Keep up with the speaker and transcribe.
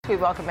we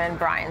welcome in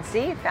Brian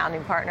See,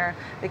 founding partner,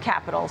 the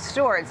Capital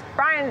Stewards.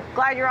 Brian,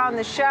 glad you're on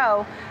the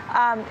show.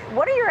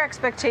 What are your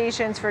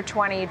expectations for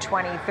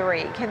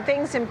 2023? Can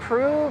things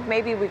improve?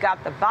 Maybe we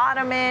got the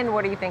bottom in.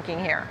 What are you thinking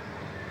here?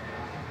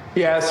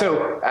 Yeah,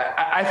 so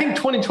I think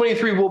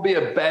 2023 will be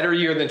a better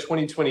year than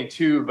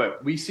 2022,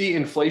 but we see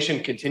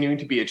inflation continuing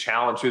to be a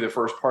challenge through the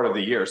first part of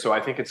the year. So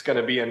I think it's going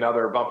to be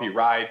another bumpy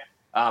ride.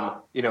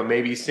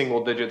 Maybe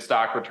single-digit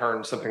stock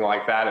returns, something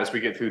like that, as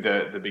we get through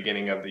the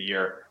beginning of the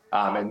year.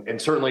 And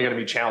certainly going to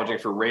be challenging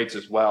for rates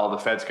as well. The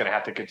Fed's going to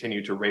have to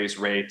continue to raise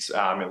rates,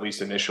 at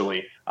least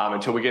initially,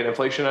 until we get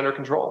inflation under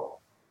control.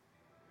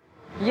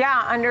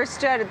 Yeah,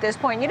 understood at this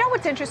point. You know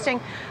what's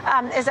interesting,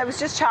 as I was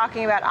just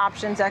talking about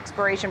options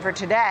expiration for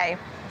today,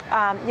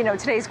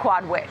 today's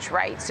quad witch,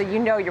 right? So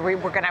we're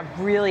going to have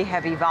really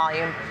heavy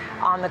volume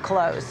on the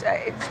close.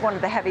 It's one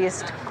of the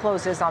heaviest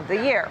closes of the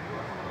year.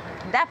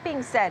 That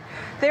being said,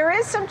 there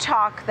is some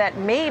talk that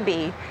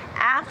maybe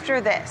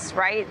after this,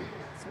 right,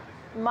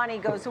 money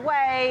goes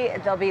away,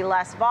 there'll be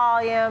less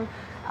volume,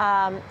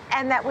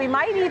 and that we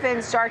might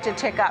even start to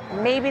tick up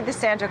maybe the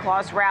Santa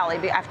Claus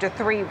rally after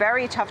 3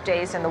 very tough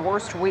days and the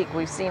worst week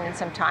we've seen in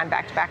some time,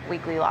 back-to-back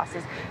weekly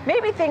losses.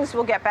 Maybe things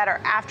will get better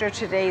after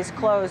today's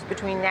close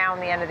between now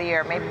and the end of the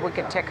year. Maybe we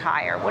could tick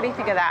higher. What do you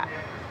think of that?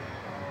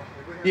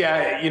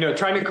 Yeah,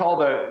 trying to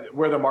call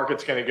where the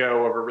market's going to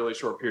go over a really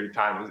short period of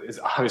time is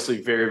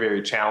obviously very,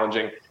 very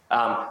challenging.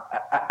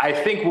 I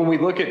think when we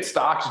look at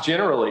stocks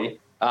generally,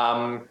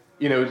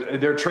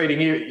 they're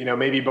trading,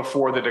 maybe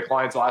before the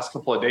declines the last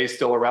couple of days,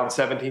 still around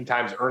 17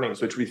 times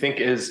earnings, which we think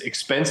is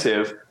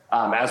expensive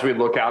as we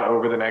look out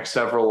over the next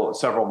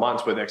several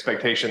months, with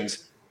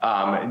expectations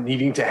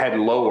needing to head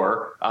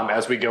lower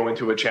as we go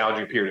into a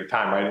challenging period of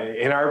time. Right?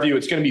 In our view,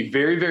 it's going to be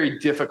very, very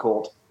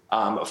difficult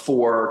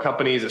for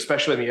companies,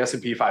 especially in the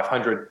S&P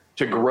 500,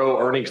 to grow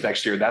earnings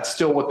next year. That's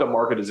still what the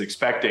market is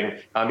expecting.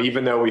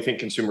 Even though we think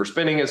consumer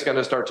spending is going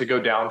to start to go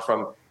down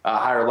from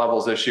higher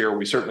levels this year,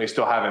 we certainly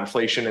still have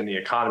inflation in the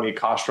economy.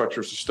 Cost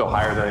structures are still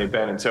higher than they've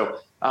been. And so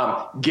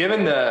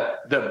given the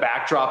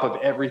backdrop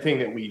of everything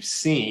that we've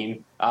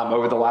seen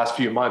over the last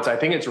few months, I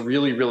think it's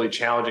really, really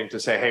challenging to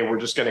say, hey, we're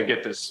just going to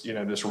get this,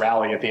 this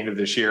rally at the end of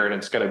this year, and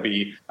it's going to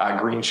be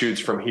green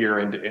shoots from here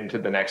into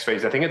the next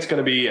phase. I think it's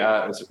going to be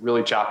it's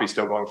really choppy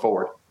still going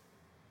forward.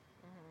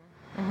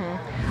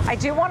 I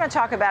do want to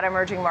talk about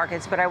emerging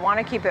markets, but I want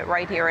to keep it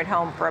right here at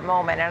home for a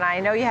moment. And I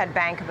know you had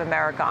Bank of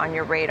America on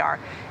your radar.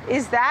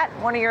 Is that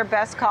one of your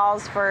best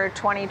calls for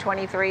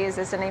 2023? Is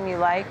this a name you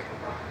like?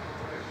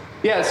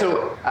 Yeah,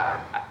 so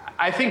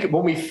I think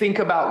when we think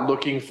about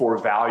looking for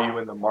value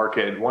in the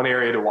market, one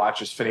area to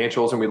watch is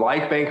financials, and we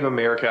like Bank of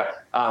America.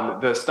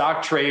 The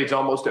stock trades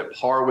almost at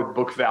par with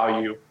book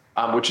value,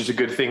 which is a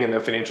good thing in the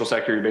financial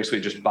sector. You're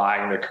basically just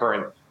buying the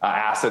current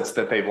assets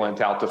that they've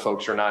lent out to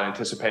folks who are not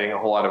anticipating a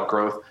whole lot of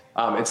growth.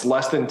 It's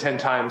less than 10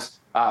 times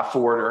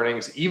forward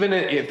earnings. Even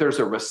if there's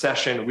a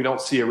recession, we don't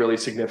see a really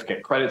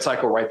significant credit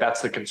cycle, right?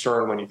 That's the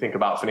concern when you think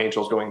about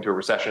financials going into a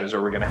recession, is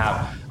are we going to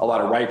have a lot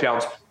of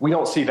write-downs? We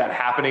don't see that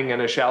happening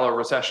in a shallow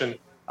recession.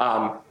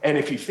 And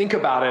if you think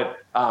about it,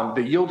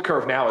 the yield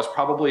curve now is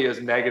probably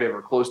as negative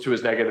or close to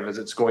as negative as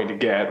it's going to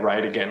get,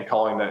 right? Again,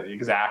 calling the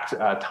exact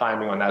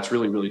timing on that's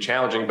really, really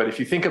challenging. But if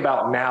you think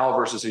about now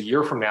versus a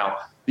year from now,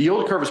 the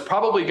yield curve is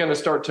probably going to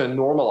start to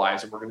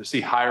normalize, and we're going to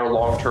see higher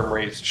long-term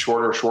rates,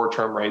 shorter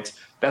short-term rates.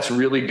 That's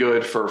really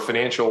good for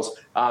financials.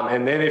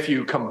 And then if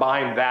you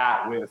combine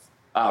that with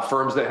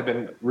firms that have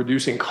been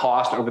reducing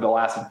cost over the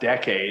last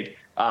decade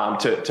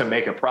to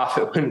make a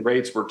profit when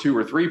rates were 2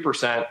 or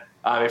 3%,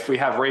 if we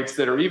have rates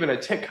that are even a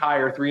tick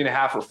higher,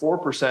 3.5% or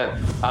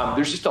 4%,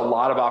 there's just a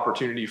lot of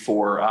opportunity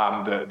for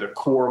the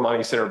core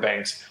money center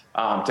banks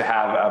to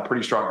have a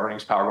pretty strong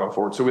earnings power going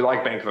forward. So we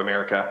like Bank of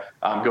America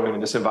going into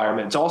this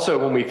environment. It's also,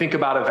 when we think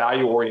about a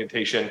value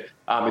orientation,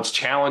 it's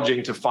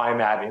challenging to find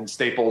that in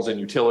staples and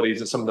utilities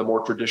and some of the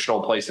more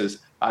traditional places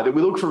that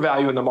we look for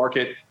value in the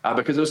market,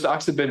 because those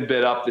stocks have been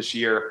bid up this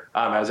year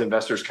as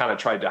investors kind of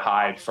tried to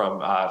hide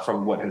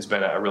from what has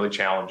been a really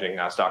challenging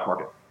stock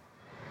market.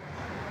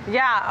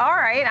 Yeah, all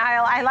right.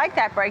 I like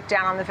that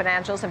breakdown on the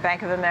financials and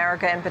Bank of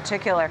America in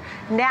particular.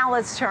 Now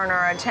let's turn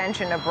our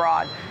attention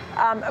abroad.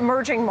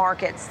 Emerging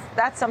markets,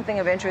 that's something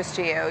of interest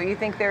to you. You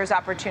think there's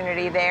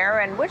opportunity there,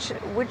 and which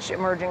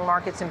emerging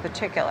markets in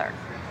particular?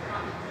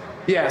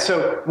 Yeah,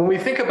 so when we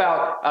think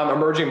about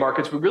emerging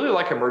markets, we really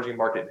like emerging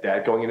market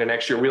debt going into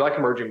next year. We like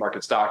emerging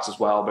market stocks as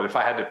well, but if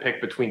I had to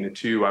pick between the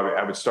two,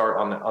 I would start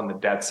on the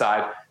debt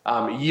side.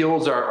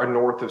 Yields are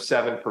north of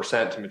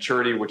 7% to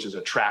maturity, which is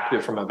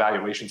attractive from a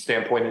valuation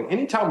standpoint. And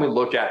anytime we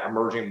look at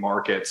emerging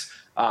markets,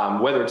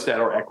 whether it's debt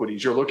or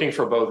equities, you're looking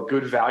for both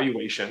good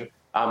valuation,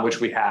 which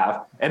we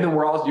have, and then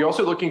you're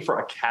also looking for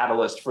a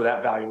catalyst for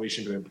that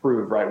valuation to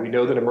improve, right? We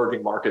know that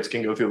emerging markets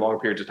can go through long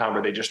periods of time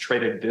where they just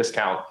trade at a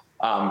discount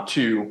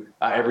to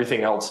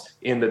everything else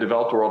in the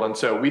developed world. And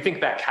so we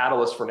think that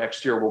catalyst for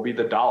next year will be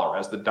the dollar,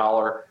 as the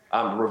dollar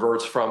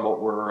reverts from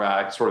what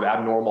were sort of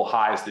abnormal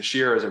highs this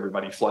year as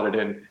everybody flooded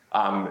in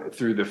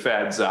through the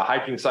Fed's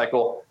hiking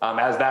cycle.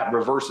 As that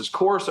reverses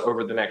course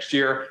over the next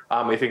year,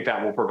 we think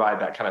that will provide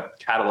that kind of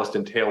catalyst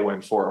and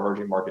tailwind for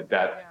emerging market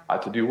debt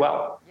to do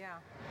well.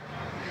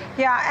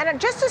 Yeah, and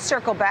just to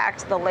circle back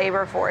to the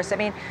labor force, I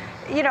mean,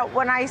 you know,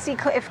 when I see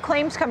if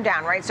claims come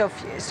down, right, so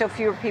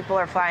fewer people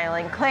are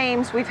filing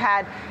claims, we've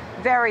had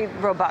very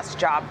robust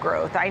job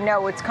growth. I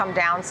know it's come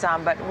down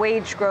some, but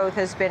wage growth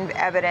has been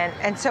evident.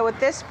 And so at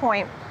this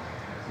point,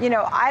 you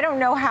know, I don't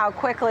know how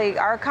quickly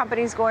our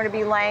company's going to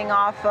be laying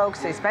off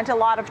folks. They spent a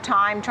lot of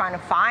time trying to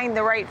find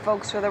the right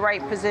folks for the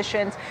right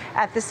positions.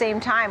 At the same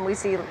time, we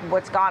see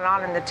what's gone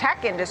on in the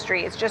tech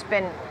industry. It's just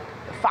been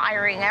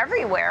firing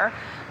everywhere.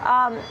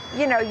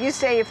 You know, you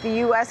say if the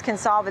U.S. can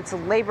solve its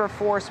labor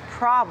force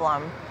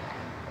problem,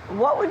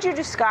 what would you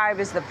describe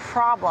as the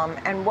problem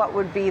and what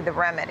would be the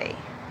remedy?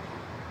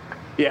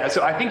 Yeah,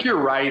 so I think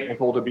you're right,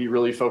 Nicole, to be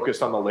really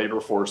focused on the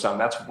labor force.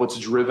 That's what's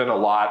driven a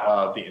lot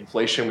of the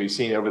inflation we've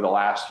seen over the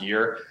last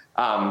year.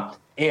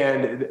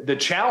 And the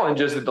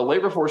challenge is that the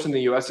labor force in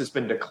the U.S. has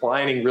been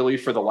declining really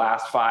for the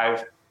last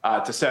 5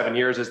 to 7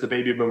 years as the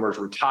baby boomers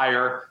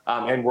retire.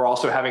 And we're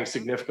also having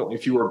significantly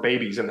fewer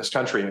babies in this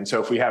country. And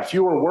so if we have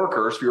fewer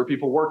workers, fewer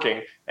people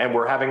working, and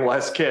we're having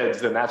less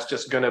kids, then that's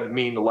just going to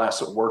mean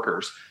less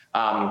workers.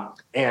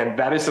 And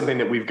that is something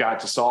that we've got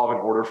to solve in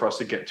order for us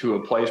to get to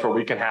a place where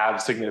we can have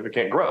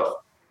significant growth.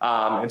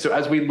 And so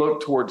as we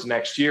look towards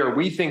next year,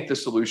 we think the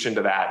solution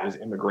to that is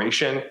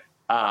immigration.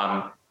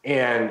 And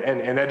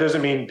that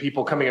doesn't mean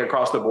people coming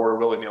across the border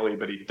willy-nilly,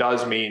 but it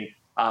does mean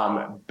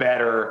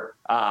better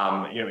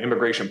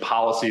immigration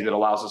policy that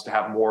allows us to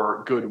have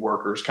more good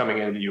workers coming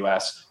into the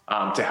U.S.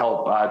 To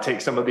help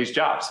take some of these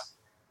jobs.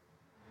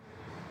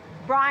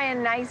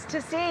 Brian, nice to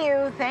see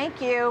you.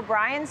 Thank you.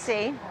 Brian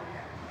C.,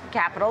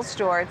 Capital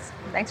Stewards.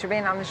 Thanks for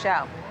being on the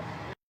show.